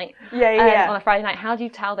midnight on a Friday night, how do you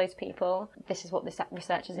tell those people this is what this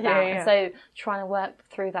research is about? And so trying to work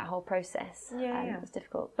through that whole process was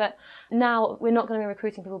difficult. But now we're not going to be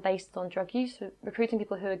recruiting people based on drug use. We're recruiting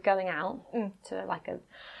people who are going out to like a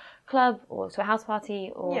club or to a house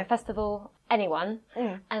party or a festival, anyone,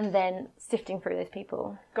 and then sifting through those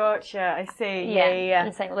people. Gotcha, I see.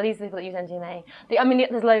 And saying, well, these are the people that use MDMA.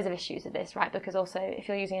 There's loads of issues with this, right? Because also, if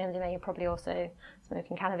you're using MDMA, you're probably also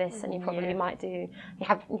smoking cannabis, and you probably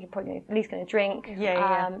you're probably at least going to drink.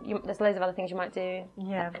 There's loads of other things you might do.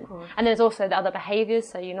 Of course. And there's also the other behaviours,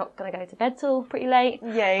 so you're not going to go to bed till pretty late.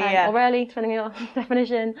 Or early, depending on your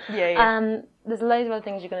definition. There's loads of other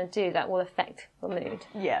things you're going to do that will affect your mood.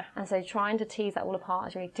 And so trying to tease that all apart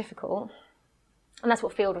is really difficult. And that's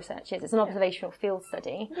what field research is. It's an observational field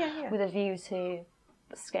study with a view to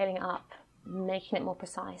scaling it up, making it more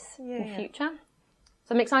precise in the future.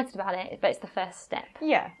 So I'm excited about it, but it's the first step.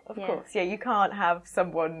 Of course. You can't have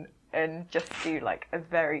someone and just do like a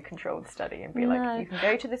very controlled study and be like, you can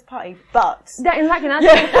go to this party, but... Exactly, that's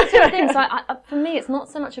the thing. So for me, it's not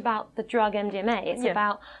so much about the drug MDMA, it's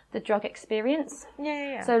about the drug experience.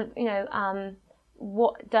 So,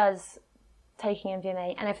 what does taking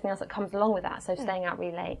MDMA and everything else that comes along with that, so staying out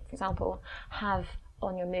really late, for example, have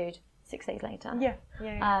on your mood 6 days later?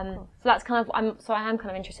 So that's kind of, I am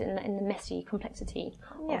kind of interested in the messy complexity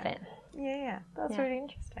of it. That's really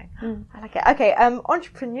interesting. I like it. Okay,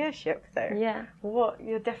 entrepreneurship though. What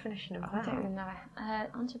your definition of that? I don't even know.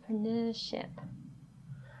 Entrepreneurship.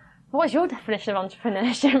 What's your definition of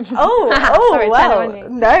entrepreneurship? Sorry, well,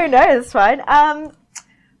 no, it's fine.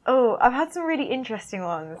 I've had some really interesting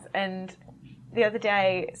ones, and the other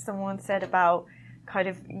day someone said about kind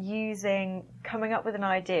of coming up with an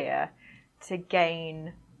idea to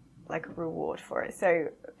gain like a reward for it. So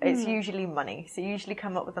it's usually money. So you usually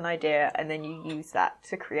come up with an idea and then you use that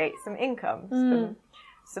to create some income,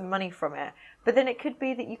 some money from it. But then it could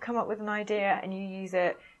be that you come up with an idea and you use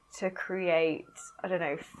it to create, I don't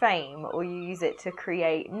know, fame, or you use it to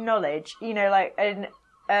create knowledge, you know, like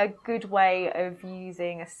a good way of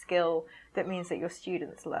using a skill that means that your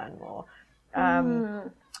students learn more.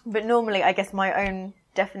 But normally, I guess my own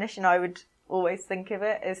definition, I would always think of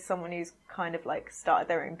it as someone who's kind of like started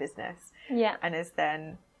their own business and has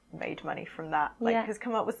then made money from that. Like has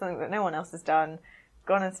come up with something that no one else has done,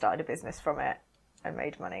 gone and started a business from it and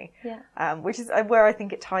made money. Which is where I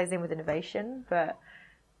think it ties in with innovation, but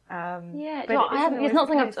it's not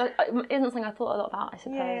something I thought a lot about, I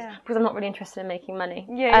suppose, because I'm not really interested in making money.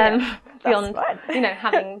 Beyond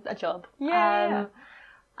having a job. And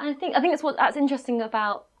I think that's interesting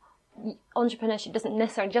about entrepreneurship. Doesn't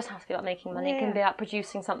necessarily just have to be about making money. It can be about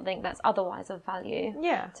producing something that's otherwise of value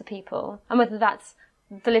to people, and whether that's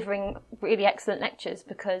delivering really excellent lectures,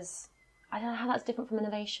 because I don't know how that's different from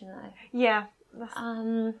innovation though.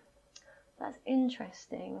 That's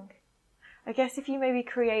interesting. I guess if you maybe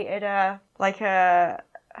created a tool.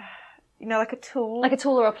 Like a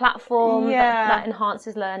tool or a platform that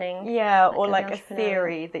enhances learning. Or like a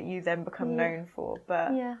theory that you then become known for.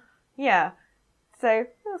 But so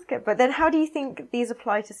that's good. But then how do you think these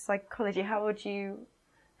apply to psychology? How would you...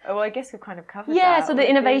 Oh, well, I guess we've kind of covered that. So the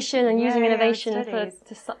innovation and using innovation for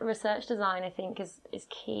research design, I think, is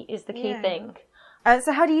the key thing.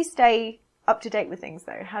 So how do you stay up to date with things,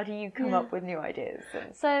 though? How do you come up with new ideas?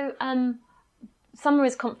 So summer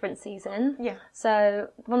is conference season. So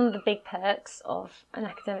one of the big perks of an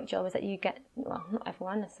academic job is that you get, well, not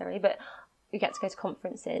everyone necessarily, but you get to go to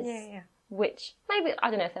conferences. Which maybe, I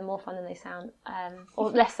don't know if they're more fun than they sound,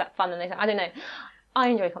 or less fun than they sound. I don't know. I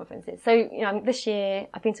enjoy conferences. So, this year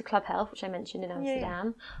I've been to Club Health, which I mentioned in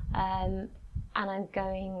Amsterdam, and I'm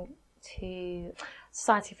going to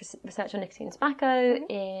Society for Research on Nicotine and Tobacco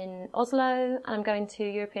in Oslo, and I'm going to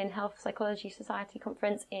European Health Psychology Society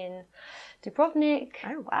conference in Dubrovnik.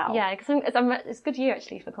 Oh, wow. Yeah, because it's a good year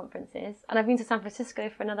actually for conferences. And I've been to San Francisco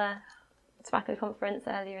for another tobacco conference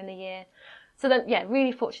earlier in the year. So then,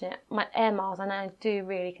 really fortunate. My air miles, and I do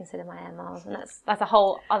really consider my air miles, and that's a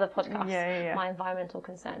whole other podcast, my environmental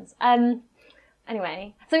concerns.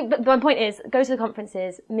 Anyway, so but my point is, go to the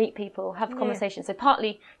conferences, meet people, have conversations. So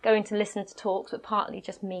partly going to listen to talks, but partly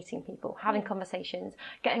just meeting people, having conversations,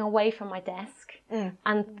 getting away from my desk, and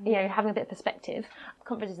having a bit of perspective.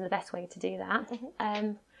 Conferences are the best way to do that.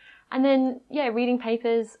 And then reading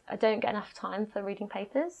papers. I don't get enough time for reading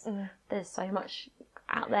papers. There's so much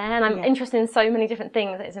out there, and I'm interested in so many different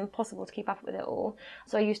things that it's impossible to keep up with it all.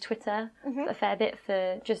 So I use Twitter a fair bit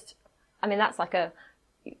for just, that's like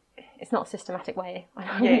it's not a systematic way.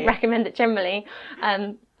 I wouldn't recommend it generally.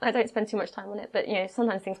 I don't spend too much time on it, but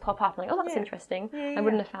sometimes things pop up and I'm like, oh, that's interesting. I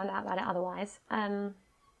wouldn't have found out about it otherwise. And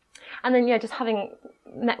then just having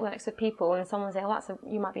networks of people, and someone say, oh,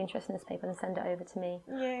 you might be interested in this paper, and send it over to me.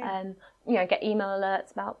 Get email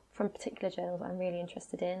alerts from particular journals that I'm really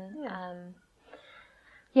interested in.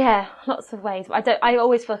 Lots of ways. I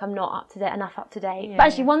always feel like I'm not enough up to date. But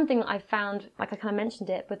actually, one thing I've found, like I kind of mentioned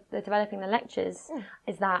it with developing the lectures,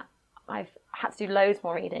 is that I've had to do loads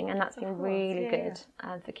more reading, and that's been really good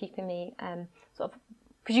for keeping me sort of,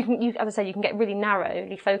 because you as I say, you can get really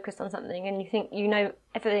narrowly focused on something, and you think you know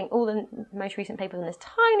everything, all the most recent papers in this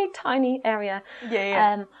tiny area.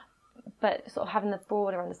 But sort of having the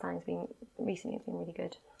broader understanding has been really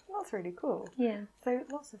good. That's really cool. So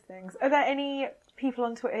lots of things. Are there any people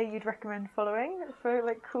on Twitter you'd recommend following for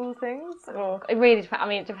like cool things? Or it really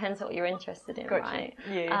depends. It depends what you're interested in, right?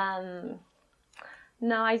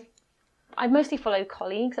 No, I mostly follow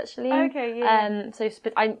colleagues actually. So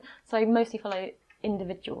I mostly follow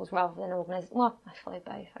individuals rather than organisations. Well, I follow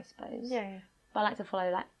both, I suppose. But I like to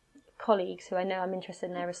follow like colleagues who I know I'm interested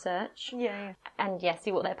in their research. And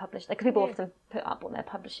see what they're published. Because people often put up what they're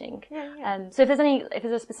publishing. So if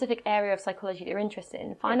there's a specific area of psychology that you're interested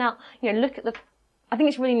in, find out. Look at I think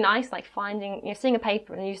it's really nice, like finding, seeing a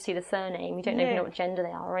paper and you just see the surname. You don't even know what gender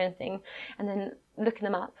they are or anything, and then looking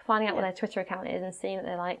them up, finding out what their Twitter account is, and seeing that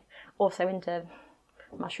they're like also into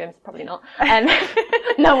mushrooms. Probably not.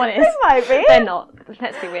 No one is. They might be. They're not.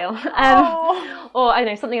 Let's be real. Or I don't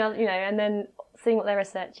know, something else. And then seeing what their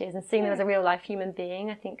research is and seeing them as a real life human being,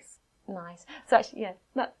 I think nice. So actually, yeah,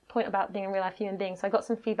 that point about being a real life human being. So I got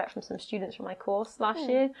some feedback from some students from my course last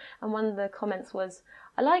year, and one of the comments was,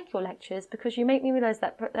 "I like your lectures because you make me realise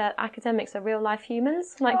that academics are real life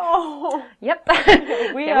humans." I'm like, yep,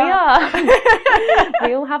 we are.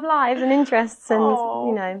 We all have lives and interests, and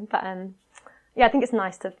you know. But yeah, I think it's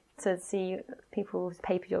nice to see people's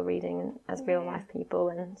papers you're reading as real life people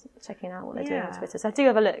and checking out what they're doing on Twitter. So I do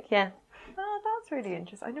have a look. Yeah. Oh, that's really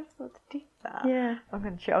interesting. I never thought to do that. Yeah. I'm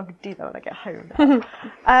going to do that when I get home now.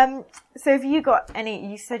 So have you got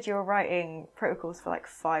you said you're writing protocols for like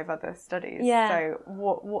 5 other studies. Yeah. So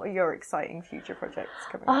what are your exciting future projects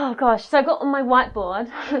coming up? Oh gosh. So I've got on my whiteboard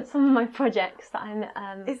some of my projects that I'm...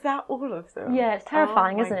 Is that all of them? Yeah, it's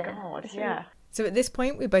terrifying, isn't it? Oh my God, yeah. So at this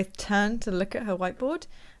point, we both turn to look at her whiteboard,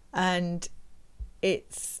 and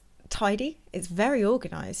it's tidy. It's very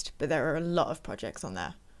organised, but there are a lot of projects on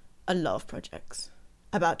there. A lot of projects.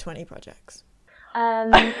 About 20 projects.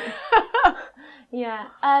 Yeah.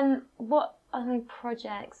 What are my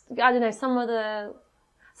projects? I don't know, some of the...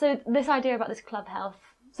 So this idea about this Club Health...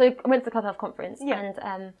 So I went to the Club Health conference,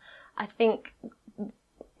 and I think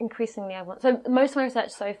increasingly I want... So most of my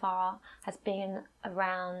research so far has been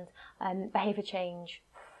around behaviour change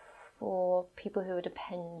for people who are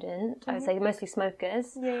dependent. I would say mostly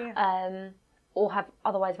smokers, or have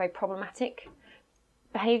otherwise very problematic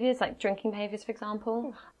behaviours, like drinking behaviours, for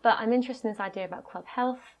example. But I'm interested in this idea about Club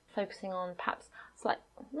Health, focusing on perhaps, not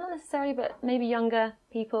necessarily, but maybe younger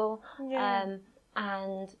people, and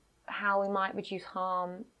how we might reduce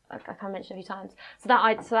harm, like I kind of mentioned a few times. So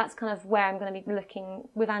that's kind of where I'm going to be looking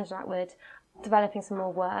with Angela Atwood, developing some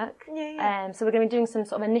more work. So we're going to be doing some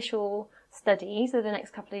sort of initial studies over the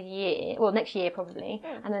next couple of years, well, next year probably,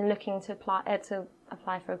 and then looking to apply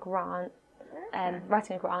for a grant,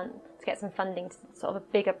 writing a grant to get some funding to sort of a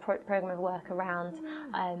bigger program of work around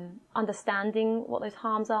understanding what those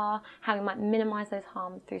harms are, how we might minimise those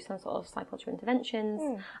harms through some sort of psychological interventions.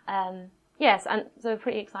 Yes, and so we're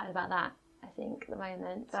pretty excited about that, I think, at the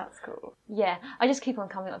moment. That's cool. Yeah, I just keep on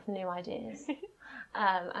coming up with new ideas.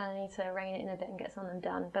 And I need to rein it in a bit and get some of them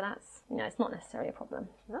done. But that's, it's not necessarily a problem.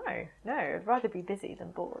 No, I'd rather be busy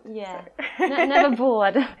than bored. Yeah, so. Never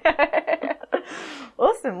bored.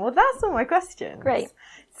 Awesome. Well, that's all my questions. Great.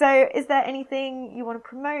 So is there anything you want to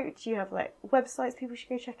promote? Do you have like websites people should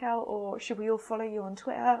go check out, or should we all follow you on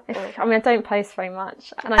Twitter? I don't post very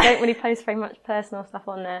much, and I don't really post very much personal stuff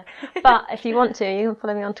on there. But if you want to, you can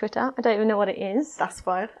follow me on Twitter. I don't even know what it is. That's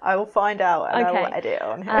fine. I will find out and I will edit it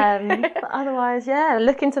on here. But otherwise,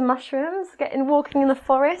 look into mushrooms, walking in the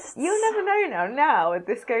forest. You'll never know now if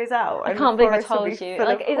this goes out. I can't believe I told you.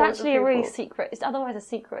 It's actually a really secret. It's otherwise a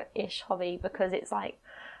secret-ish hobby because it's like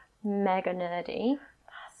mega nerdy.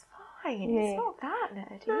 It's not that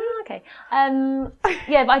nerdy. Oh, okay.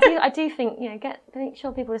 But I do think make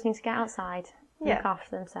sure people just need to get outside, look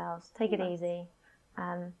after themselves, take it easy,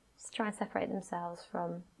 just try and separate themselves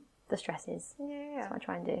from the stresses. That's what I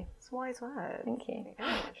try and do. It's wise words. Thank you.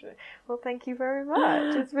 Well, thank you very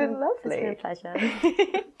much. It's been lovely. It's been a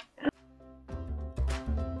pleasure.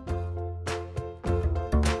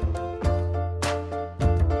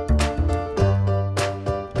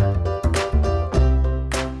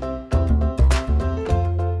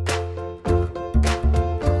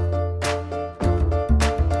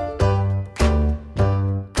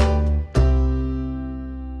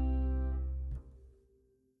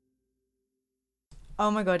 Oh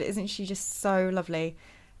my God, isn't she just so lovely?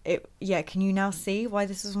 Can you now see why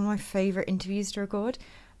this was one of my favourite interviews to record?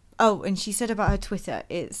 Oh, and she said about her Twitter,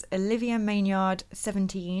 it's Olivia Maynard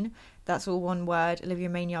 17. That's all one word, Olivia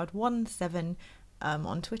Maynard 17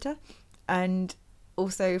 on Twitter. And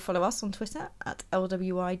also follow us on Twitter at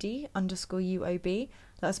LWID_UOB.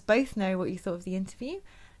 Let us both know what you thought of the interview.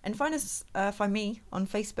 And find me on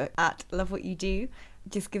Facebook at Love What You Do.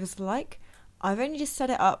 Just give us a like. I've only just set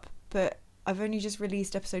it up, but I've only just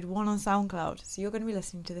released episode 1 on SoundCloud, so you're going to be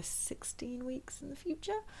listening to this 16 weeks in the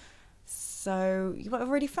future. So you might have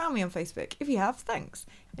already found me on Facebook. If you have, thanks.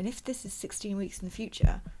 And if this is 16 weeks in the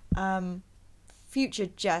future, future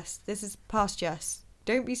Jess, this is past Jess.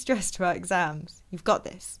 Don't be stressed about exams. You've got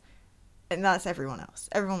this. And that's everyone else.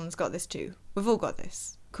 Everyone's got this too. We've all got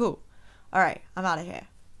this. Cool. All right, I'm out of here.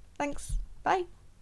 Thanks. Bye.